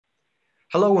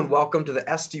Hello and welcome to the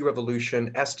SD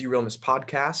Revolution SDRealness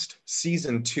podcast,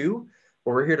 season 2,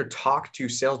 where we're here to talk to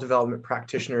sales development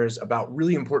practitioners about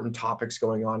really important topics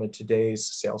going on in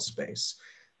today's sales space.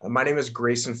 My name is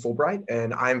Grayson Fulbright,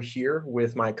 and I'm here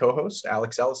with my co-host,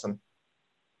 Alex Ellison.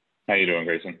 How you doing,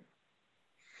 Grayson?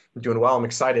 I'm doing well. I'm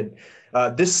excited.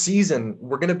 This season,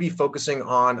 we're going to be focusing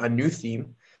on a new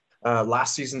theme.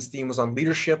 Last season's theme was on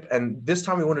leadership, and this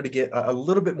time we wanted to get a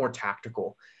little bit more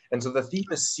tactical. And so the theme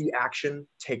is see action,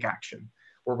 take action,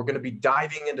 where we're going to be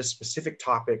diving into specific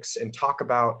topics and talk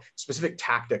about specific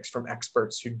tactics from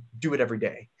experts who do it every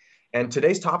day. And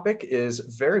today's topic is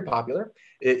very popular.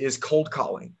 It is cold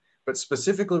calling. But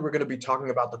specifically, we're going to be talking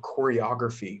about the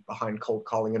choreography behind cold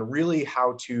calling and really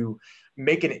how to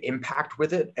make an impact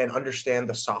with it and understand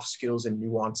the soft skills and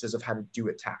nuances of how to do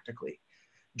it tactically.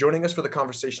 Joining us for the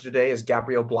conversation today is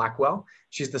Gabrielle Blackwell.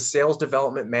 She's the Sales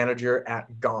Development Manager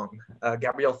at Gong.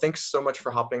 Gabrielle, thanks so much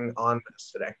for hopping on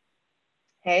this today.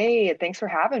 Hey, thanks for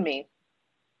having me.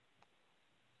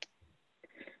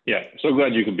 Yeah, so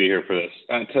glad you could be here for this.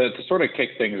 To sort of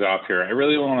kick things off here, I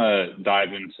really want to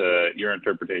dive into your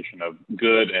interpretation of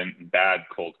good and bad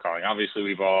cold calling. Obviously,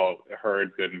 we've all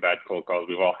heard good and bad cold calls.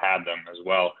 We've all had them as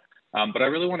well. But I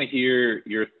really want to hear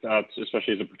your thoughts,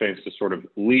 especially as it pertains to sort of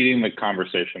leading the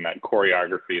conversation, that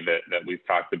choreography that we've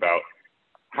talked about.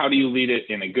 How do you lead it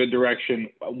in a good direction?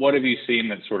 What have you seen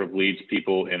that sort of leads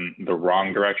people in the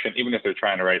wrong direction, even if they're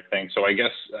trying the right thing? So I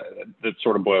guess that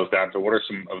sort of boils down to what are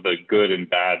some of the good and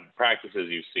bad practices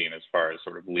you've seen as far as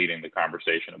sort of leading the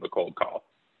conversation of a cold call?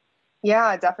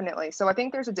 Yeah, definitely. So I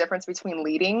think there's a difference between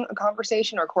leading a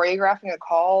conversation or choreographing a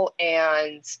call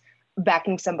and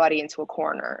backing somebody into a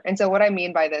corner. And so what I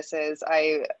mean by this is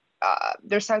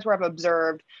there's times where I've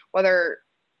observed, whether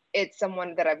it's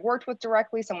someone that I've worked with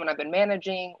directly, someone I've been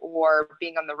managing, or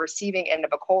being on the receiving end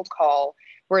of a cold call,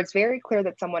 where it's very clear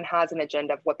that someone has an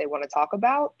agenda of what they want to talk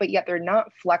about, but yet they're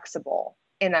not flexible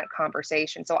in that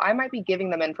conversation. So I might be giving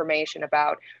them information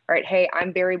about, all right, hey,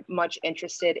 I'm very much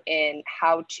interested in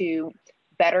how to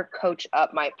better coach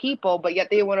up my people, but yet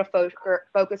they want to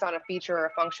focus on a feature or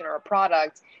a function or a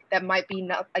product that might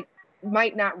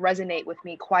not resonate with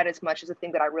me quite as much as the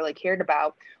thing that I really cared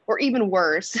about. Or even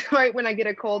worse, right? When I get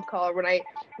a cold call, or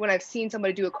when I've seen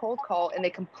somebody do a cold call and they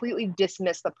completely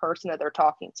dismiss the person that they're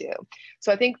talking to.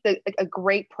 So I think that a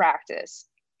great practice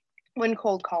when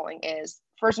cold calling is,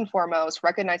 first and foremost,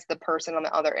 recognize the person on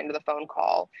the other end of the phone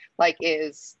call,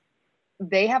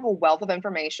 they have a wealth of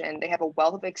information, they have a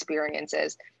wealth of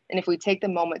experiences. And if we take the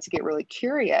moment to get really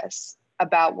curious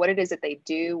about what it is that they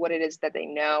do, what it is that they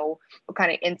know, what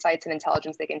kind of insights and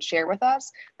intelligence they can share with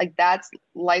us, that's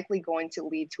likely going to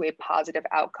lead to a positive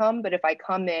outcome. But if I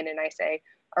come in and I say,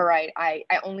 all right, I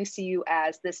only see you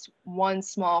as this one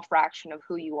small fraction of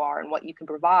who you are and what you can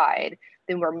provide,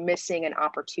 then we're missing an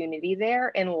opportunity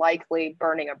there and likely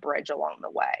burning a bridge along the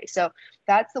way. So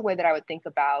that's the way that I would think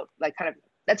about,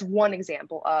 that's one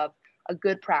example of a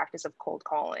good practice of cold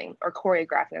calling or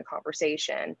choreographing a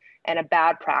conversation, and a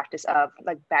bad practice of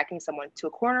backing someone to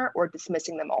a corner or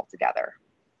dismissing them altogether.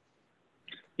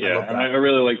 Yeah, and I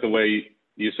really like the way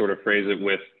you sort of phrase it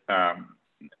with,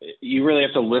 you really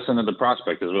have to listen to the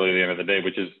prospect is really the end of the day,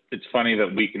 which is, it's funny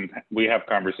that we have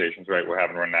conversations, right? We're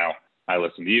having one now. I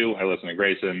listen to you, I listen to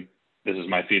Grayson. This is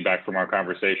my feedback from our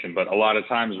conversation. But a lot of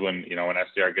times when an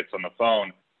SDR gets on the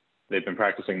phone, they've been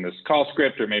practicing this call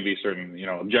script or maybe certain,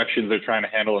 objections they're trying to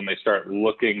handle, and they start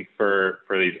looking for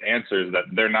these answers that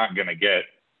they're not going to get.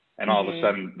 And all of a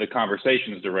sudden the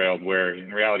conversation is derailed, where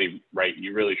in reality, right,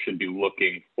 you really should be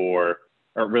looking for,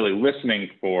 or really listening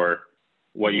for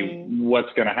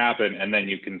what's going to happen. And then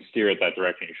you can steer it that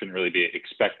direction. You shouldn't really be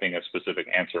expecting a specific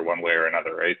answer one way or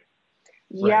another, right?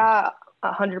 Yeah,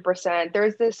 100%.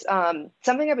 There's this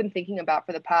something I've been thinking about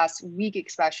for the past week,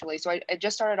 especially. So I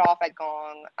just started off at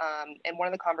Gong, and one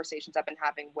of the conversations I've been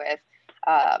having with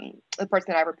the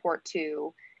person that I report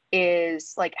to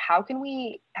is how can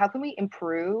we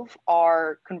improve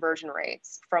our conversion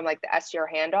rates from the SDR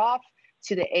handoff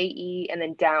to the AE and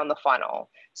then down the funnel.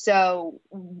 So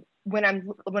when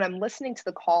I'm listening to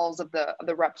the calls of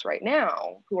the reps right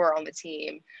now who are on the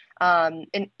team,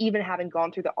 and even having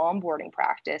gone through the onboarding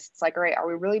practice, it's all right, are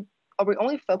we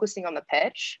only focusing on the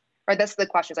pitch? Right? That's the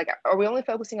question. It's are we only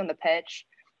focusing on the pitch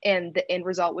and the end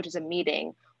result, which is a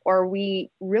meeting? Or are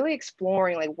we really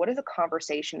exploring what is a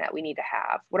conversation that we need to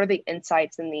have? What are the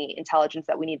insights and the intelligence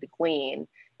that we need to glean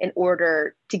in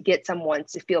order to get someone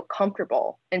to feel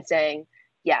comfortable in saying,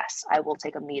 yes, I will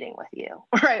take a meeting with you,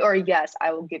 right? Or yes,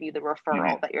 I will give you the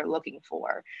referral that you're looking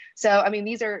for. So, I mean,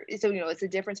 these are, so, you know, it's a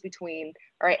difference between,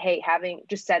 all right, hey,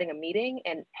 just setting a meeting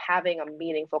and having a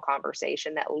meaningful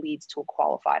conversation that leads to a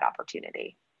qualified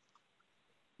opportunity.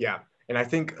 Yeah. And I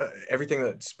think everything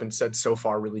that's been said so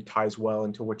far really ties well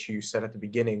into what you said at the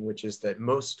beginning, which is that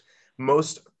most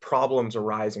problems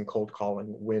arise in cold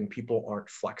calling when people aren't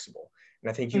flexible. And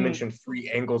I think you mentioned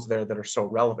 3 angles there that are so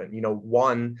relevant. You know,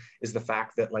 one is the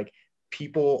fact that like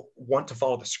people want to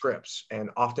follow the scripts, and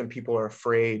often people are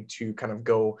afraid to kind of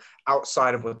go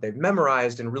outside of what they've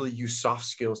memorized and really use soft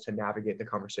skills to navigate the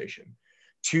conversation.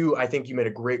 2, I think you made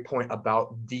a great point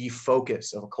about the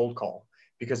focus of a cold call.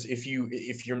 Because if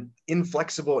you're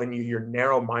inflexible and you're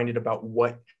narrow-minded about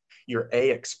what you're A,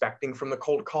 expecting from the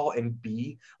cold call, and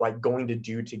B, like going to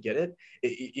do to get it,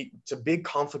 it's a big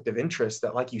conflict of interest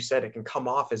that, like you said, it can come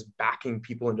off as backing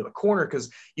people into the corner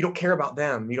because you don't care about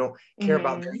them. You don't care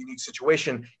about their unique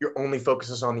situation. Your only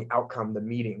focus is on the outcome, the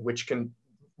meeting, which can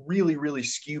really, really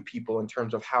skew people in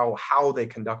terms of how they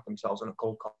conduct themselves in a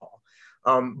cold call.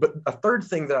 But a third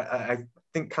thing that I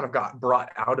think kind of got brought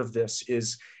out of this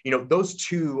is, you know, those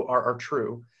 2 are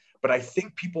true, but I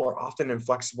think people are often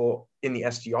inflexible in the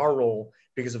SDR role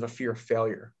because of a fear of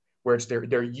failure, where it's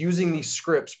they're using these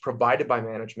scripts provided by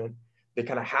management. They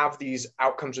kind of have these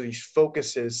outcomes or these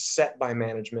focuses set by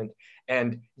management.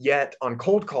 And yet on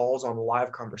cold calls, on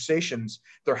live conversations,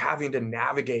 they're having to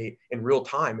navigate in real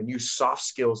time and use soft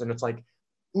skills. And it's like,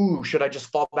 ooh, should I just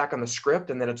fall back on the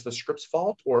script and then it's the script's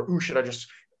fault? Or, ooh, should I just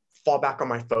fall back on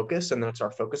my focus and then it's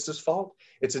our focus's fault?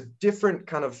 It's a different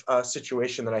kind of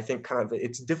situation that I think kind of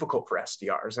it's difficult for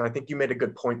SDRs. And I think you made a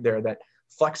good point there that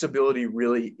flexibility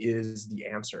really is the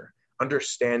answer.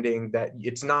 Understanding that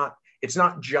it's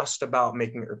not just about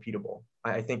making it repeatable.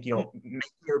 I think, you know, making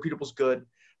it repeatable is good.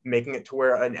 Making it to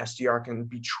where an SDR can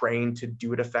be trained to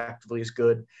do it effectively is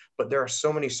good. But there are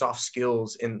so many soft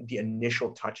skills in the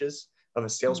initial touches of a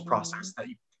sales process that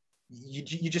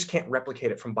you just can't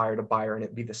replicate it from buyer to buyer and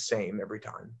it be the same every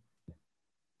time.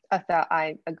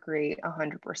 I agree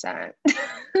 100%,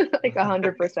 like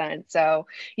 100%. So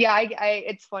yeah,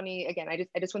 it's funny. Again, I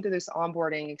just went through this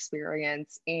onboarding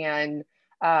experience, and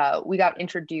we got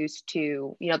introduced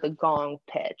to, you know, the Gong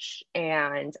pitch,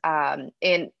 and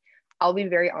I'll be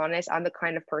very honest. I'm the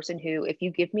kind of person who, if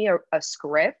you give me a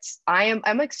script,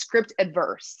 I'm like script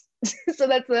adverse. So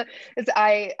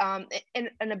and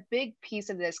a big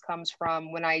piece of this comes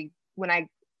from when I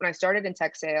started in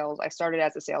tech sales. I started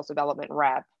as a sales development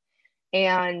rep,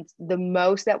 and the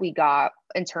most that we got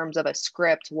in terms of a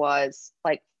script was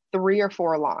like 3 or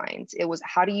 4 lines. It was,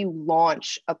 how do you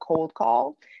launch a cold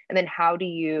call, and then how do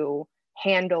you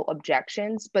handle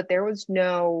objections? But there was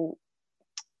no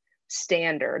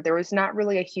standard. There was not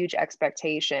really a huge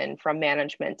expectation from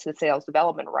management to the sales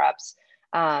development reps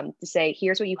to say,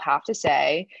 here's what you have to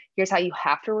say, here's how you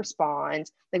have to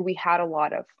respond. Like, we had a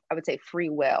lot of, I would say, free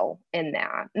will in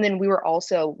that. And then we were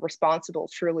also responsible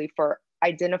truly for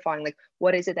identifying, like,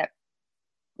 what is it that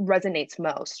resonates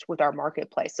most with our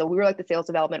marketplace. So we were like the sales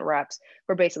development reps.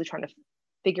 We're basically trying to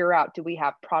figure out, do we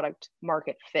have product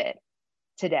market fit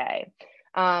today?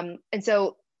 And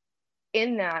so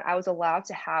in that, I was allowed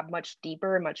to have much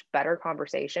deeper and much better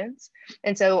conversations.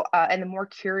 And so, and the more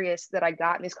curious that I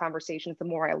got in these conversations, the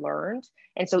more I learned.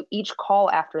 And so each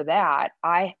call after that,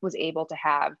 I was able to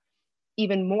have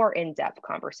even more in-depth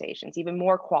conversations, even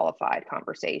more qualified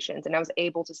conversations. And I was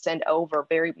able to send over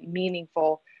very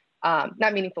meaningful,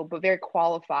 not meaningful, but very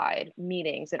qualified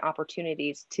meetings and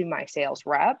opportunities to my sales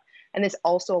rep. And this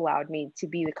also allowed me to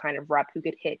be the kind of rep who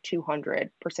could hit 200%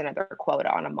 of their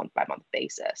quota on a month-by-month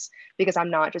basis, because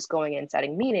I'm not just going in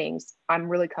setting meetings. I'm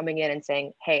really coming in and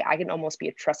saying, hey, I can almost be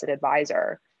a trusted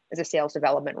advisor as a sales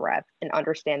development rep, and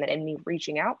understand that in me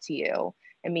reaching out to you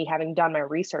and me having done my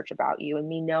research about you and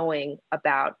me knowing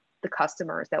about the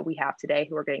customers that we have today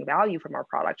who are getting value from our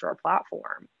product or our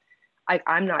platform,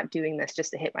 I'm not doing this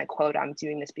just to hit my quota. I'm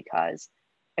doing this because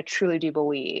I truly do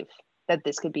believe that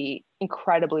this could be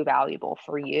incredibly valuable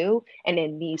for you and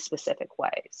in these specific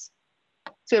ways.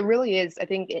 So it really is, I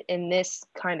think, in this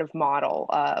kind of model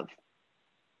of,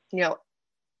 you know,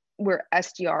 where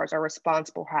SDRs are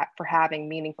responsible for having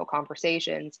meaningful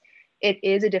conversations, it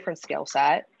is a different skill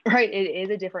set, right? It is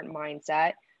a different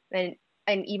mindset. And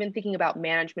even thinking about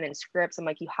management and scripts, I'm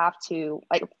like, you have to,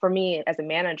 like, for me as a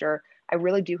manager, I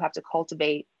really do have to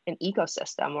cultivate an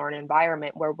ecosystem or an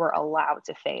environment where we're allowed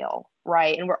to fail,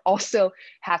 right? And we're also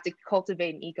have to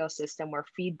cultivate an ecosystem where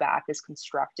feedback is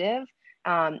constructive,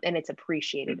 and it's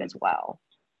appreciated as well.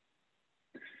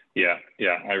 Yeah.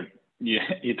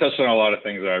 You touched on a lot of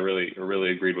things that I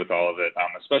really agreed with all of it,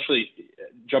 especially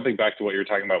jumping back to what you're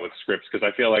talking about with scripts, because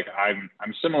I feel like I'm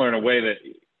similar in a way that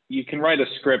you can write a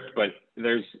script, but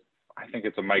I think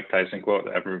it's a Mike Tyson quote,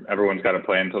 everyone's got to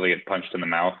play until they get punched in the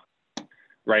mouth,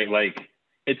 right? Like,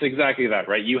 it's exactly that,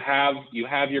 right? You have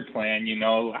your plan, you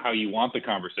know how you want the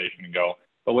conversation to go,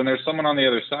 but when there's someone on the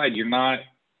other side, you're not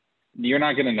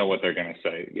going to know what they're going to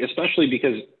say, especially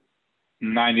because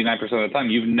 99% of the time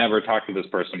you've never talked to this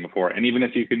person before. And even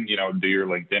if you can, do your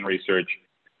LinkedIn research,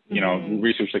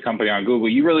 research the company on Google,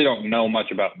 you really don't know much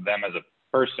about them as a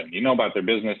person. You know about their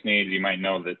business needs. You might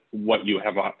know that what you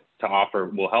have to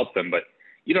offer will help them, but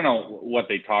you don't know what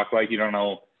they talk like. You don't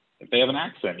know if they have an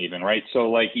accent even, right? So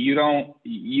like,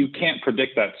 you can't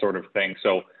predict that sort of thing.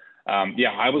 So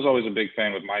I was always a big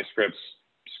fan with my scripts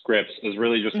is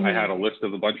really just, I had a list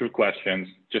of a bunch of questions,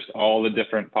 just all the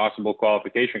different possible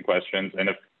qualification questions. And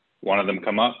if one of them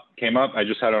came up, I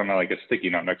just had it on like a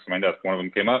sticky note next to my desk. One of them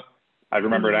came up, I'd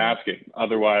remember to ask it.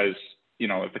 Otherwise,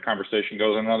 if the conversation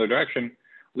goes in another direction,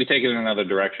 we take it in another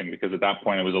direction, because at that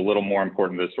point it was a little more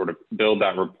important to sort of build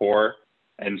that rapport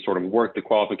and sort of work the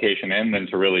qualification in than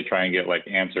to really try and get like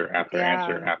answer after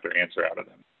answer after answer out of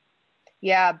them.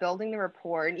 Yeah, building the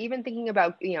rapport, and even thinking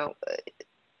about,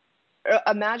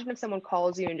 imagine if someone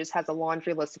calls you and just has a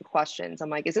laundry list of questions. I'm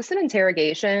like, is this an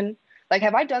interrogation? Like,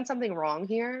 have I done something wrong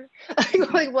here?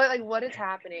 What is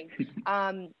happening?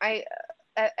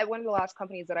 At one of the last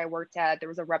companies that I worked at, there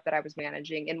was a rep that I was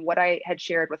managing, and what I had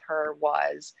shared with her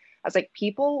was, I was like,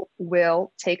 people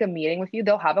will take a meeting with you,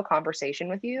 they'll have a conversation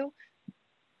with you,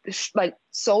 like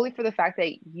solely for the fact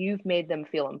that you've made them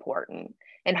feel important.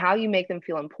 And how you make them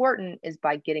feel important is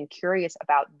by getting curious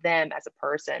about them as a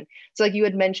person. So like you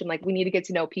had mentioned, like, we need to get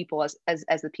to know people as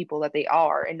the people that they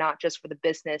are, and not just for the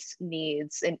business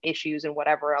needs and issues and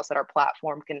whatever else that our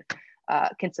platform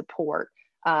can support.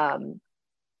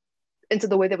 And so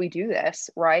the way that we do this,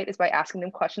 right, is by asking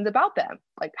them questions about them.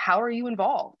 Like, how are you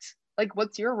involved? Like,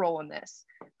 what's your role in this?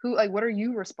 What are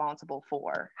you responsible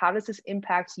for? How does this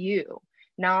impact you?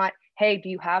 Not, hey, do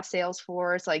you have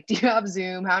Salesforce? Like, do you have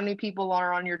Zoom? How many people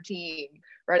are on your team?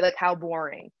 Right? Like, how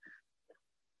boring.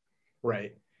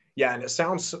 Right. Yeah. And it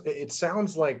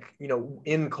sounds like,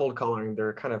 in cold calling, there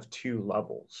are kind of two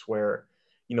levels where,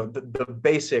 the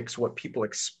basics, what people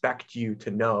expect you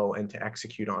to know and to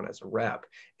execute on as a rep,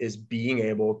 is being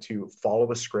able to follow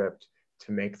the script,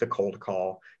 to make the cold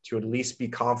call, to at least be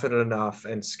confident enough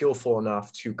and skillful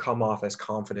enough to come off as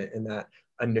confident in that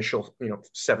initial,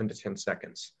 7 to 10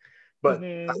 seconds. But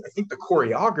I think the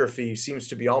choreography seems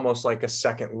to be almost like a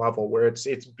second level, where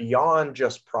it's beyond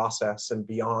just process and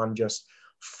beyond just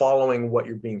following what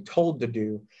you're being told to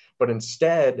do, but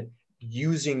instead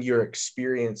using your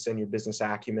experience and your business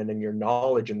acumen and your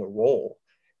knowledge in the role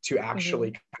to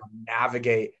actually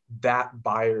navigate that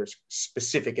buyer's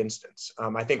specific instance.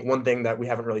 I think one thing that we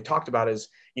haven't really talked about is,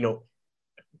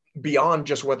 beyond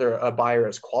just whether a buyer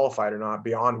is qualified or not,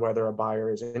 beyond whether a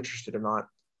buyer is interested or not,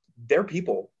 they're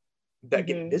people that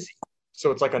get busy. So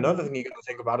it's like another thing you got to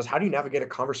think about is, how do you navigate a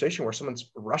conversation where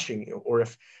someone's rushing you, or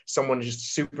if someone is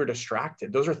just super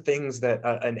distracted? Those are things that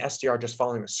an SDR just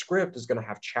following a script is going to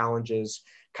have challenges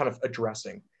kind of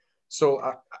addressing. So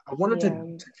I wanted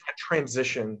to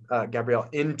transition, Gabrielle,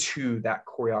 into that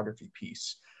choreography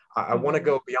piece. I want to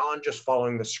go beyond just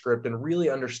following the script and really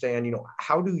understand,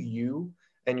 how do you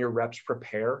and your reps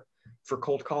prepare for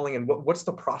cold calling, and what's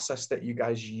the process that you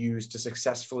guys use to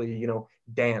successfully,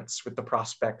 dance with the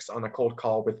prospects on a cold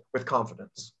call with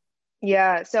confidence?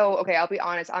 Yeah. So, okay, I'll be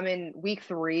honest. I'm in week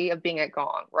 3 of being at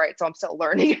Gong, right? So I'm still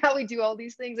learning how we do all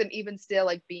these things. And even still,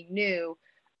 like, being new,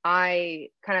 I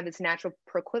kind of have this natural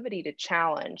proclivity to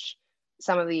challenge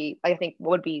some of the, I think,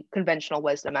 what would be conventional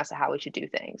wisdom as to how we should do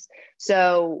things.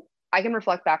 So I can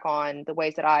reflect back on the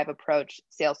ways that I've approached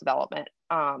sales development.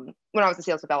 When I was a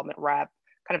sales development rep,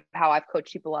 kind of how I've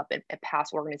coached people up in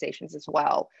past organizations as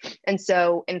well. And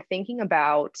so in thinking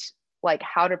about like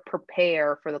how to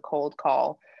prepare for the cold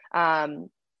call,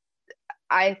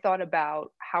 I thought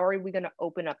about, how are we going to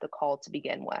open up the call to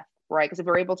begin with, right? Because if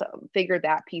we're able to figure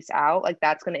that piece out, like,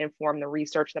 that's going to inform the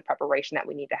research and the preparation that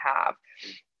we need to have.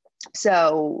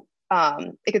 So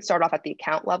it could start off at the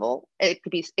account level. It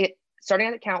could be starting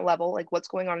at the account level, like, what's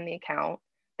going on in the account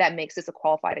that makes this a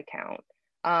qualified account.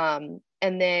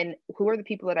 And then who are the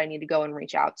people that I need to go and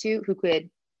reach out to who could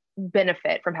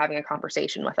benefit from having a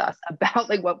conversation with us about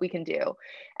like what we can do.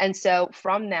 And so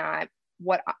from that,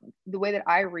 the way that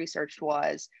I researched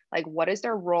was like, what is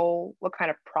their role? What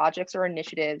kind of projects or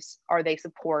initiatives are they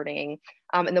supporting?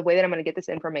 And the way that I'm going to get this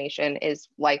information is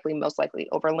most likely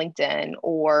over LinkedIn,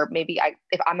 or maybe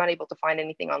if I'm not able to find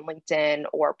anything on LinkedIn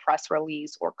or press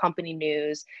release or company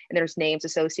news, and there's names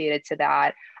associated to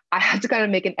that, I have to kind of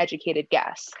make an educated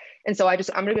guess. And so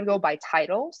I'm going to go by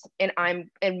titles, and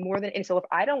so if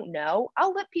I don't know,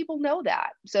 I'll let people know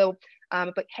that. So,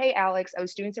 but hey, Alex, I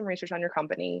was doing some research on your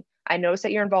company. I noticed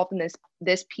that you're involved in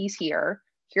this piece here.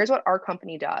 Here's what our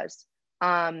company does.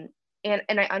 And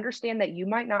I understand that you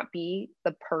might not be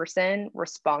the person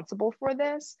responsible for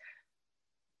this.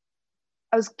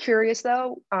 I was curious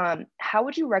though, how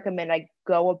would you recommend I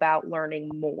go about learning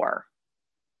more?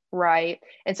 Right.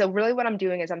 And so really what I'm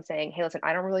doing is I'm saying, hey, listen,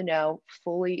 I don't really know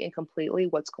fully and completely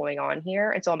what's going on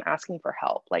here. And so I'm asking for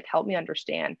help, like, help me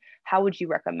understand. How would you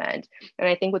recommend? And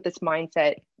I think with this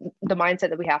mindset, the mindset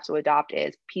that we have to adopt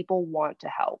is people want to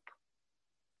help.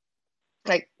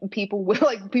 Like people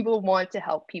want to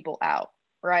help people out.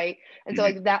 Right. And so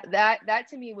like that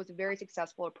to me was a very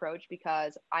successful approach,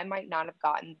 because I might not have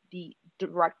gotten the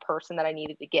direct person that I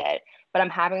needed to get, but I'm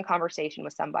having a conversation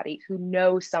with somebody who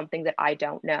knows something that I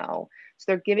don't know. So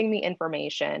they're giving me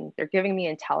information, they're giving me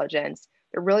intelligence,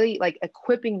 they're really like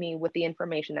equipping me with the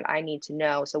information that I need to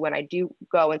know. So when I do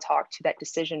go and talk to that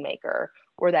decision maker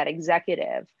or that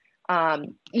executive,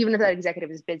 even if that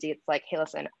executive is busy, it's like, hey,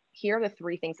 listen, here are the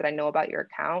 3 things that I know about your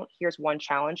account. Here's one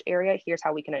challenge area. Here's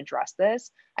how we can address this.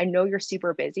 I know you're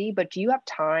super busy, but do you have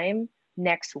time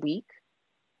next week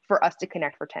for us to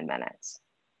connect for 10 minutes?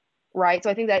 Right. So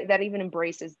I think that even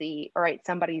embraces all right,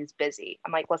 somebody is busy.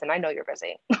 I'm like, listen, I know you're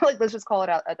busy. Like, let's just call it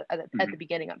out at the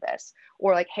beginning of this.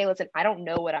 Or like, hey, listen, I don't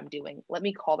know what I'm doing. Let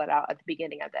me call that out at the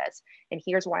beginning of this. And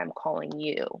here's why I'm calling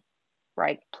you.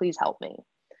 Right. Please help me.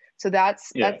 So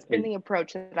that's been the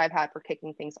approach that I've had for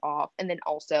kicking things off. And then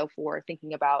also for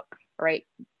thinking about, all right,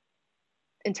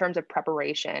 in terms of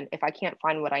preparation, if I can't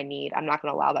find what I need, I'm not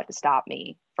going to allow that to stop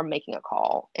me from making a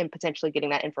call and potentially getting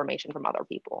that information from other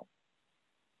people.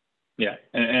 Yeah.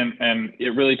 And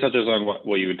it really touches on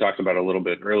what you had talked about a little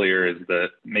bit earlier, is that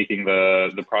making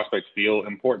the prospect feel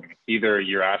important. Either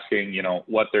you're asking,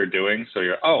 what they're doing. So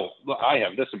you're, I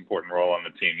have this important role on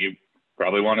the team. You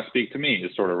probably want to speak to me,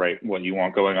 is sort of right what you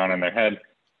want going on in their head.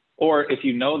 Or if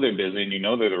you know they're busy and you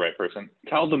know they're the right person,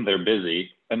 tell them they're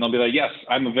busy, and they'll be like, yes,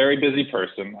 I'm a very busy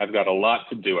person. I've got a lot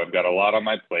to do. I've got a lot on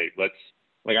my plate.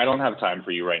 I don't have time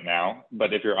for you right now.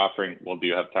 But if you're offering, well, do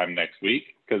you have time next week?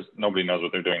 Because nobody knows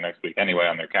what they're doing next week anyway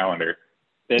on their calendar.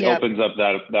 It opens up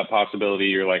that possibility.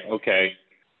 You're like, okay,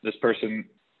 this person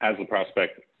has the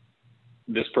prospect.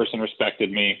 This person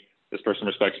respected me. This person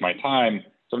respects my time.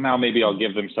 So now maybe I'll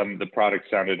give them the product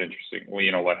sounded interesting.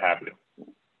 Well, what have you.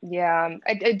 Yeah,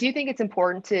 I do think it's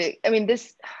important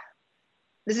this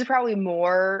is probably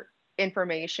more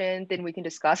information than we can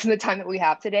discuss in the time that we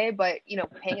have today, but,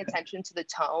 paying attention to the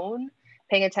tone,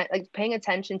 paying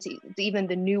attention to even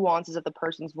the nuances of the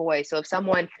person's voice. So if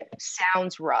someone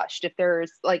sounds rushed, if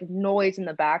there's like noise in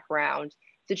the background,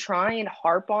 to try and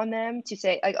harp on them, to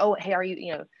say like, oh, hey, are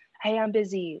you, hey, I'm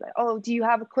busy. Like, oh, do you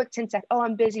have a quick 10 sec? Oh,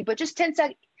 I'm busy, but just 10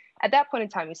 sec. At that point in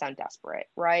time, you sound desperate,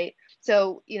 right?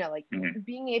 So,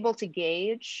 being able to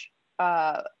gauge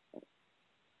over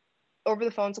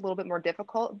the phone is a little bit more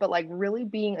difficult, but like really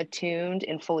being attuned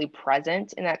and fully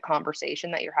present in that conversation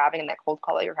that you're having and that cold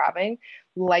call that you're having,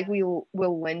 likely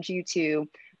will lend you to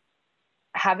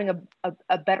having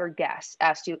a better guess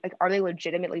as to like, are they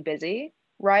legitimately busy,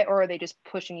 right? Or are they just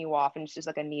pushing you off and it's just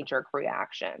like a knee-jerk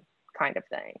reaction kind of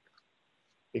thing?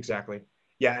 Exactly.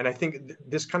 Yeah, and I think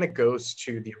this kind of goes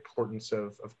to the importance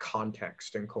of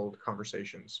context in cold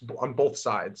conversations on both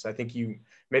sides. I think you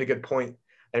made a good point,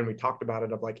 and we talked about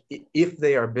it, of like, if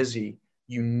they are busy,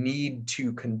 you need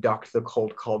to conduct the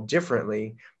cold call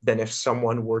differently than if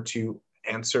someone were to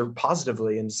answer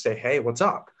positively and say, hey, what's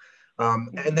up?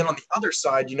 And then on the other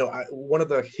side, one of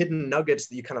the hidden nuggets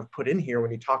that you kind of put in here when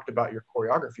you talked about your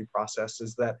choreography process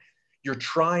is that you're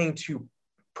trying to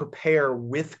prepare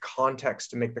with context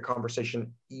to make the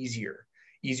conversation easier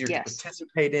to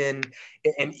participate in,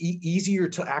 and easier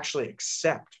to actually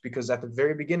accept. Because at the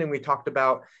very beginning, we talked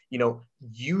about,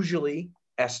 usually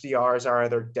SDRs are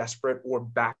either desperate or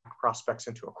back prospects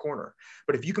into a corner.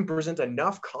 But if you can present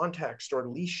enough context, or at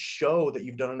least show that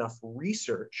you've done enough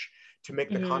research to make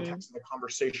the context of the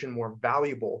conversation more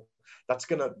valuable, that's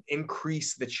going to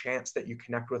increase the chance that you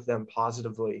connect with them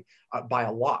positively by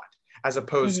a lot, as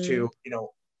opposed to,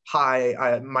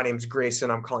 hi, my name's Grayson.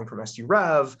 I'm calling from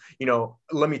SDRev.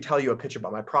 Let me tell you a pitch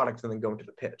about my product, and then go into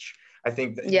the pitch. I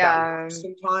think that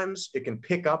sometimes it can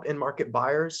pick up in-market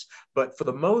buyers, but for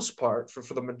the most part,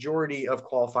 for the majority of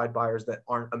qualified buyers that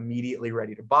aren't immediately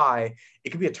ready to buy, it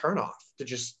can be a turnoff to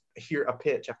just hear a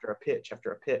pitch after a pitch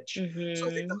after a pitch. So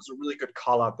I think that was a really good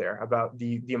call out there about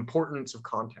the importance of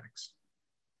context.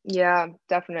 Yeah,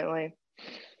 definitely.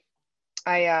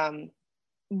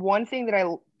 One thing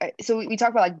that so we talk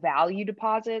about like value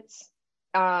deposits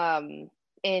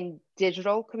in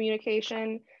digital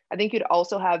communication. I think you'd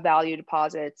also have value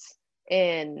deposits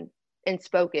in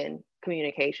spoken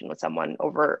communication with someone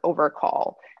over a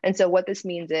call. And so what this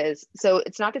means is, so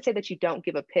it's not to say that you don't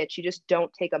give a pitch, you just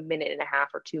don't take a minute and a half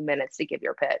or 2 minutes to give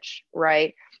your pitch,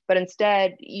 right? But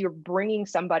instead you're bringing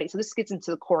somebody, so this gets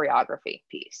into the choreography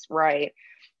piece, right?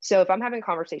 So if I'm having a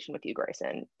conversation with you,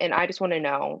 Grayson, and I just want to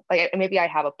know, like, maybe I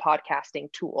have a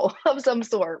podcasting tool of some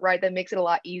sort, right, that makes it a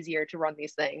lot easier to run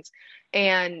these things.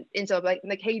 And so like,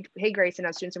 hey, Grayson, I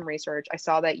was doing some research. I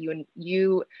saw that you and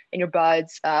your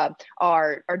buds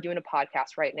are doing a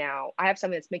podcast right now. I have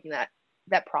something that's making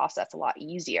that process a lot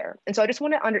easier. And so I just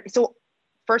want to so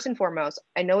first and foremost,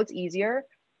 I know it's easier,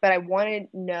 but I want to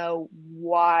know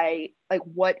why, like,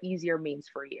 what easier means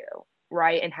for you.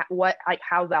 Right. And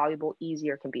how valuable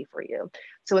easier can be for you.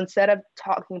 So instead of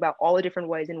talking about all the different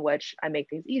ways in which I make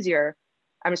things easier,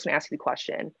 I'm just going to ask you the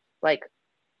question, like,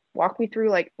 walk me through,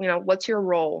 like, what's your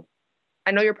role?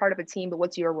 I know you're part of a team, but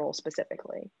what's your role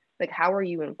specifically? Like, how are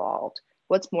you involved?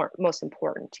 What's most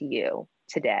important to you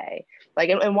today? Like,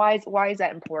 and why is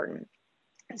that important?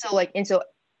 And so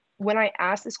when I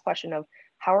ask this question of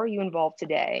how are you involved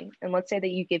today? And let's say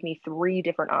that you give me 3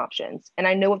 different options. And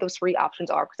I know what those 3 options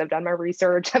are because I've done my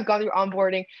research, I've gone through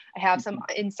onboarding, I have some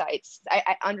insights.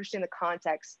 I understand the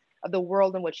context of the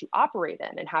world in which you operate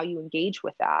in and how you engage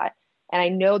with that. And I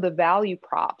know the value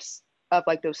props of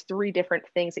like those 3 different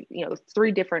things,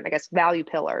 3 different, I guess, value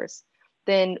pillars.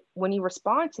 Then when you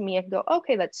respond to me, I can go,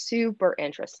 okay, that's super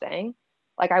interesting.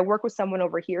 Like, I work with someone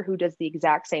over here who does the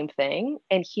exact same thing,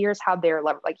 and here's how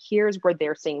here's where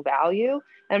they're seeing value. And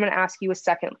I'm going to ask you a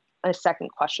second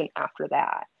question after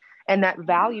that. And that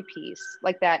value piece,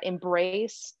 like that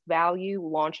embrace value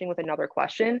launching with another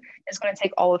question, is going to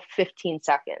take all of 15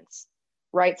 seconds,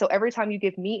 right? So every time you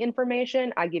give me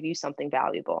information, I give you something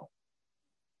valuable,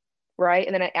 right?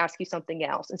 And then I ask you something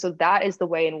else. And so that is the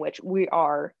way in which we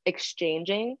are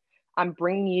exchanging. I'm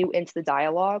bringing you into the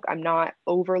dialogue. I'm not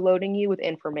overloading you with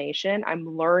information. I'm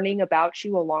learning about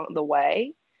you along the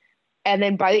way. And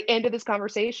then by the end of this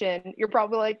conversation, you're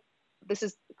probably like, this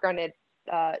is granted,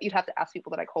 you'd have to ask people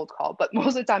that I cold call, but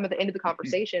most of the time at the end of the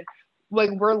conversation, like,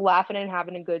 we're laughing and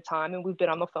having a good time. And we've been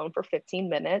on the phone for 15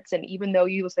 minutes. And even though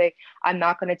you will say, I'm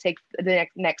not going to take the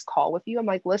next call with you, I'm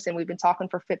like, listen, we've been talking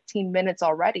for 15 minutes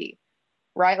already.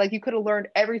 Right? Like, you could have learned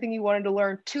everything you wanted to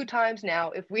learn 2 times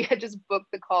now if we had just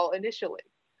booked the call initially.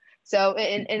 So,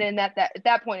 and in at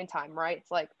that point in time, right?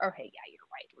 It's like, oh, hey, yeah, you're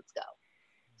right. Let's go.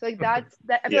 So like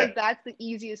I feel like that's the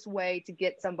easiest way to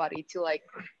get somebody to like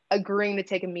agreeing to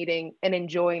take a meeting and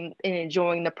enjoying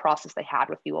the process they had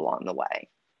with you along the way.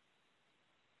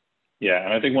 Yeah,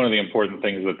 and I think one of the important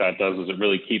things that does is it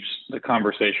really keeps the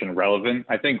conversation relevant.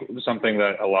 I think something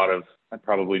that a lot of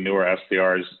probably newer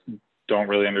SDRs don't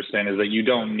really understand is that you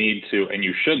don't need to, and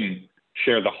you shouldn't,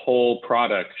 share the whole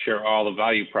product, share all the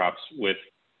value props with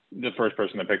the first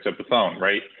person that picks up the phone,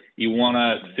 right? You want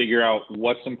to figure out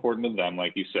what's important to them,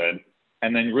 like you said,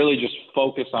 and then really just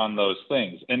focus on those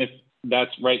things. And if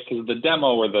that's right, because the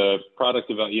demo or the product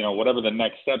development, whatever the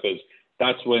next step is,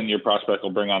 that's when your prospect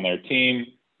will bring on their team,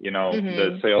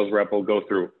 the sales rep will go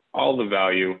through all the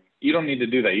value. You don't need to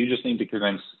do that. You just need to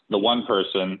convince the one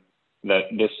person that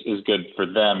this is good for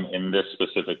them in this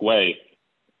specific way,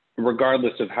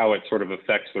 regardless of how it sort of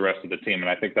affects the rest of the team. And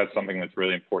I think that's something that's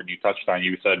really important. You touched on,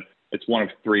 you said it's one of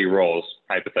 3 roles,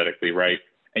 hypothetically, right?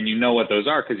 And you know what those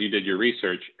are because you did your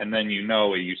research. And then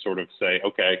you sort of say,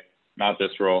 okay, not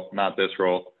this role, not this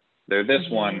role. They're this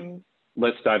one.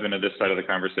 Let's dive into this side of the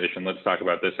conversation. Let's talk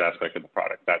about this aspect of the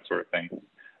product, that sort of thing.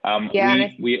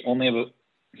 We only have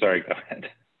sorry, go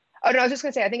ahead. Oh, no, I was just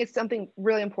going to say, I think it's something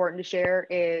really important to share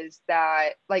is that,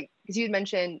 like, because you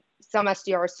mentioned some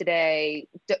SDRs today,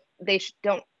 they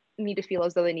don't need to feel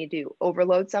as though they need to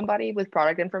overload somebody with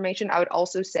product information. I would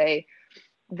also say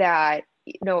that,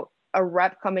 a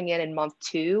rep coming in month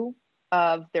 2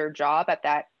 of their job at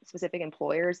that specific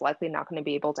employer is likely not going to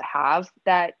be able to have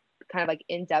that kind of like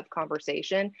in-depth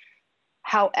conversation.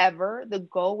 However, the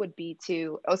goal would be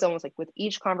it's almost like with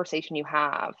each conversation you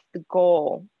have, the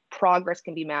goal, progress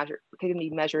can be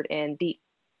measured in the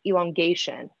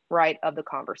elongation, right, of the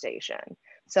conversation.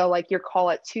 So like your call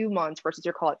at 2 months versus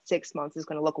your call at 6 months is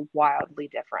going to look wildly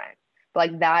different.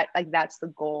 But that's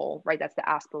the goal, right? That's the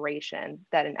aspiration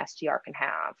that an SDR can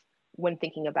have when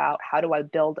thinking about how do I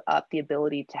build up the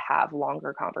ability to have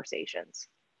longer conversations.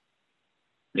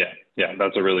 Yeah,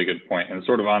 that's a really good point. And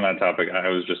sort of on that topic, I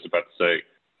was just about to say,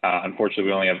 unfortunately,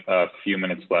 we only have a few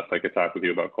minutes left. I could talk with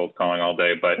you about cold calling all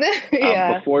day, but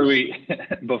before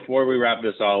we wrap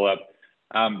this all up,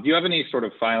 Do you have any sort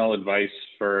of final advice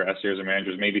for SDRs and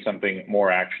managers, maybe something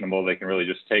more actionable they can really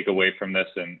just take away from this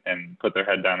and put their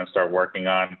head down and start working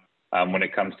on when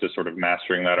it comes to sort of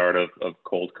mastering that art of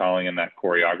cold calling and that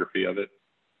choreography of it?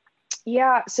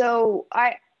 Yeah, so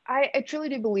I truly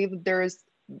do believe that there's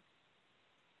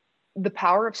the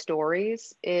power of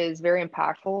stories is very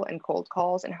impactful in cold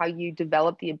calls, and how you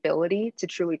develop the ability to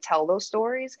truly tell those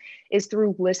stories is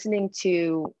through listening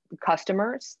to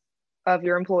customers of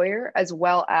your employer, as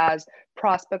well as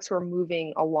prospects who are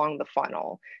moving along the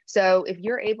funnel. So if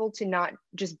you're able to not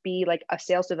just be like a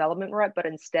sales development rep, but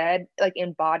instead like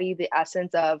embody the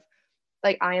essence of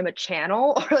like, I am a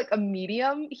channel or like a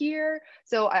medium here.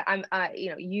 So I'm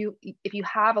if you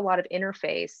have a lot of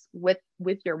interface with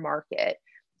your market,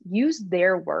 use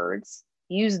their words,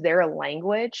 use their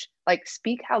language, like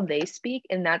speak how they speak.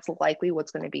 And that's likely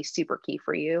what's going to be super key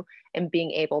for you and being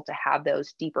able to have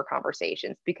those deeper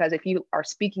conversations. Because if you are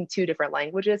speaking two different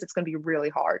languages, it's going to be really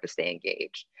hard to stay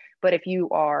engaged. But if you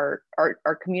are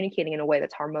communicating in a way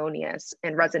that's harmonious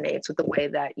and resonates with the way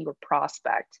that your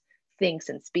prospect thinks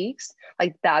and speaks,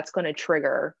 like that's going to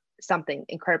trigger something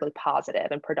incredibly positive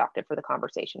and productive for the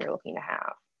conversation you're looking to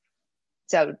have.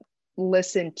 So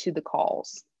listen to the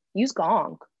calls. Use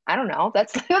Gong. I don't know.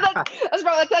 That's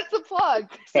the plug.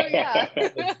 So yeah.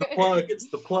 It's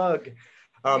the plug.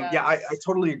 Yes. Yeah, I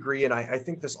totally agree. And I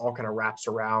think this all kind of wraps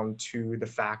around to the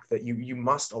fact that you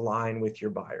must align with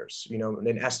your buyers. You know,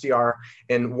 an SDR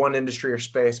in one industry or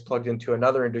space plugged into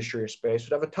another industry or space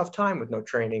would have a tough time with no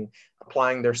training,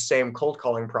 applying their same cold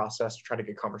calling process to try to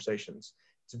get conversations.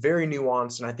 It's very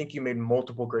nuanced. And I think you made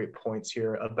multiple great points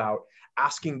here about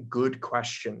asking good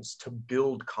questions to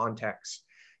build context,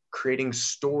 creating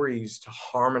stories to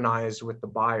harmonize with the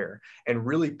buyer, and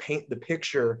really paint the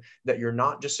picture that you're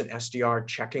not just an SDR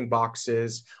checking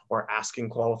boxes or asking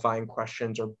qualifying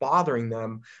questions or bothering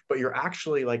them, but you're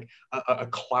actually like a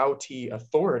clouty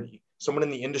authority, someone in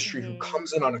the industry who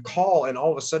comes in on a call and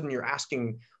all of a sudden you're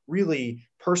asking really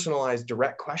personalized,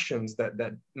 direct questions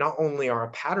that not only are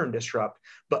a pattern disrupt,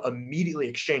 but immediately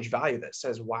exchange value that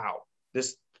says, wow,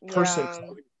 this person is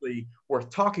obviously worth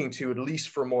talking to, at least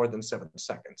for more than 7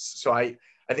 seconds. So I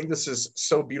think this is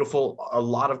so beautiful. A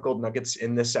lot of gold nuggets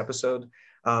in this episode.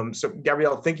 So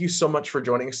Gabrielle, thank you so much for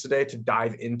joining us today to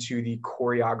dive into the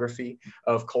choreography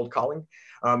of cold calling.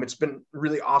 It's been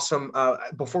really awesome.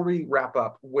 Before we wrap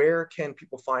up, where can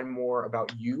people find more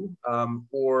about you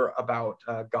or about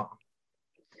Gong?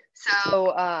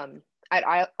 So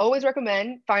I always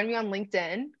recommend find me on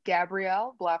LinkedIn,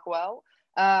 Gabrielle Blackwell.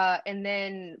 And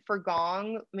then for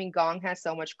Gong, I mean, Gong has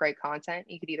so much great content.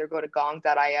 You could either go to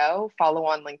gong.io, follow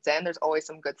on LinkedIn. There's always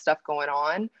some good stuff going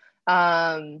on.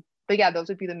 But yeah, those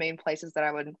would be the main places that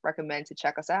I would recommend to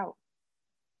check us out.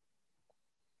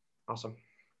 Awesome.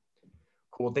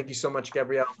 Cool. Thank you so much,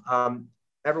 Gabrielle.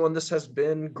 Everyone, this has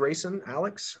been Grayson,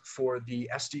 Alex, for the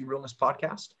SDRealness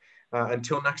podcast.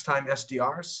 Until next time,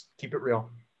 SDRs, keep it real.